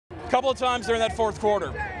couple of times during that fourth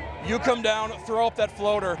quarter, you come down, throw up that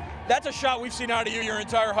floater. That's a shot we've seen out of you your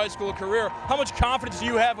entire high school career. How much confidence do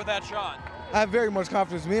you have with that shot? I have very much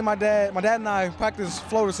confidence. Me and my dad and I practiced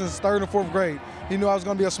floaters since 3rd and 4th grade. He knew I was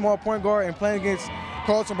going to be a small point guard, and playing against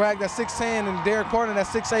Carlton Bragg, that's 6'10", and Derek Portland, that's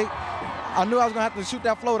 6'8". I knew I was going to have to shoot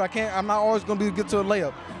that floater. I'm not always going to get to a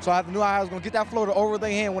layup. So I knew I was going to get that floater over their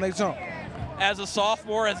hand when they jump. As a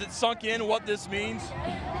sophomore, has it sunk in what this means?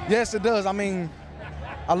 Yes, it does. I mean,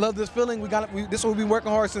 I love this feeling. This is what we've been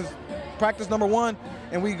working hard since practice number 1,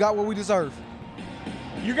 and we got what we deserve.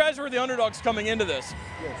 You guys were the underdogs coming into this,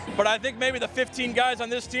 yes. But I think maybe the 15 guys on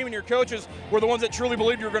this team and your coaches were the ones that truly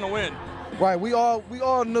believed you were going to win. Right. We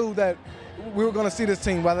all knew that we were going to see this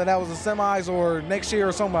team, whether that was the semis or next year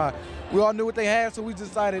or somebody. We all knew what they had, so we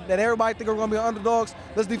decided that everybody think we're going to be underdogs.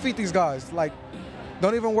 Let's defeat these guys. Like,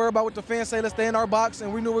 don't even worry about what the fans say. Let's stay in our box,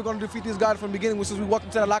 and we knew we were going to defeat these guys from the beginning, since we walked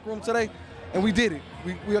into the locker room today, and we did it.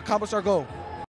 We accomplished our goal.